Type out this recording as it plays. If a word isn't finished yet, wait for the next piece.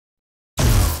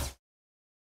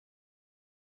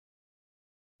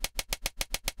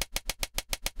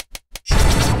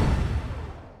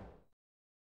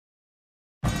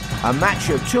A match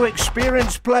of two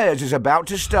experienced players is about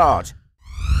to start.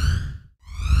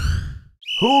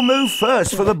 Who'll move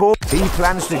first for the ball? He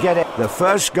plans to get it. The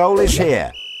first goal is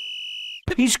here.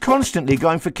 He's constantly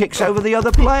going for kicks over the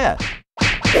other player.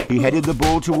 He headed the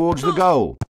ball towards the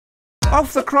goal.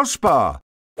 Off the crossbar.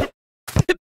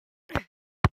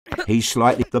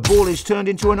 The ball is turned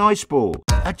into an ice ball.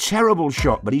 A terrible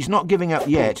shot, but he's not giving up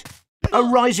yet. A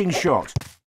rising shot.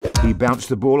 He bounced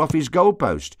the ball off his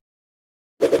goalpost.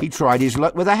 He tried his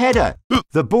luck with a header.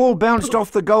 The ball bounced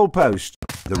off the goalpost.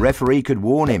 The referee could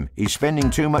warn him. He's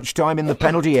spending too much time in the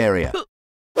penalty area.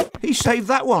 He saved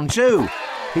that one too.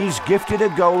 He's gifted a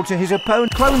goal to his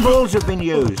opponent. Clone balls have been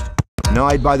used.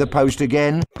 Denied by the post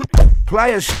again.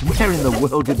 Players, where in the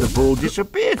world did the ball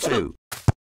disappear to?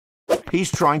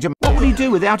 He's trying to... What would he do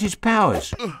without his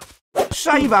powers?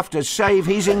 Save after save,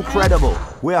 he's incredible.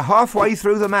 We're halfway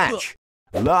through the match.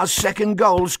 Last second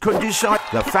goals could decide.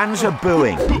 The fans are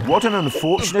booing. What an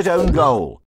unfortunate own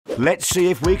goal. Let's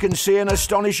see if we can see an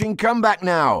astonishing comeback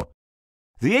now.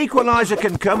 The equaliser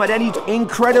can come at any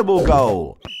incredible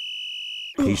goal.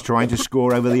 He's trying to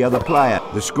score over the other player.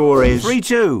 The score is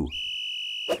 3-2.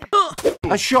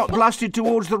 A shot blasted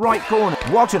towards the right corner.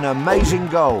 What an amazing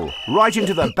goal. Right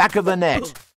into the back of the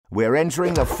net. We're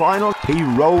entering the final. He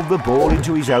rolled the ball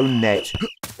into his own net.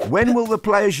 When will the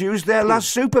players use their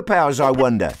last superpowers, I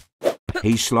wonder?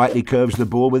 He slightly curves the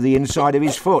ball with the inside of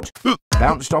his foot.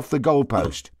 Bounced off the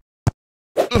goalpost.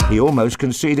 He almost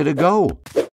conceded a goal.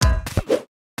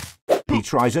 He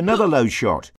tries another low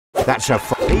shot.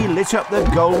 He lit up the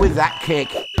goal with that kick.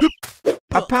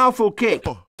 A powerful kick.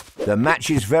 The match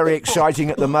is very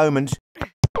exciting at the moment.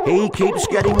 He keeps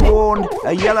getting warned.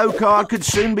 A yellow card could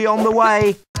soon be on the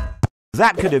way.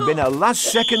 That could have been a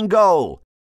last-second goal.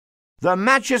 The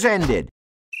match has ended.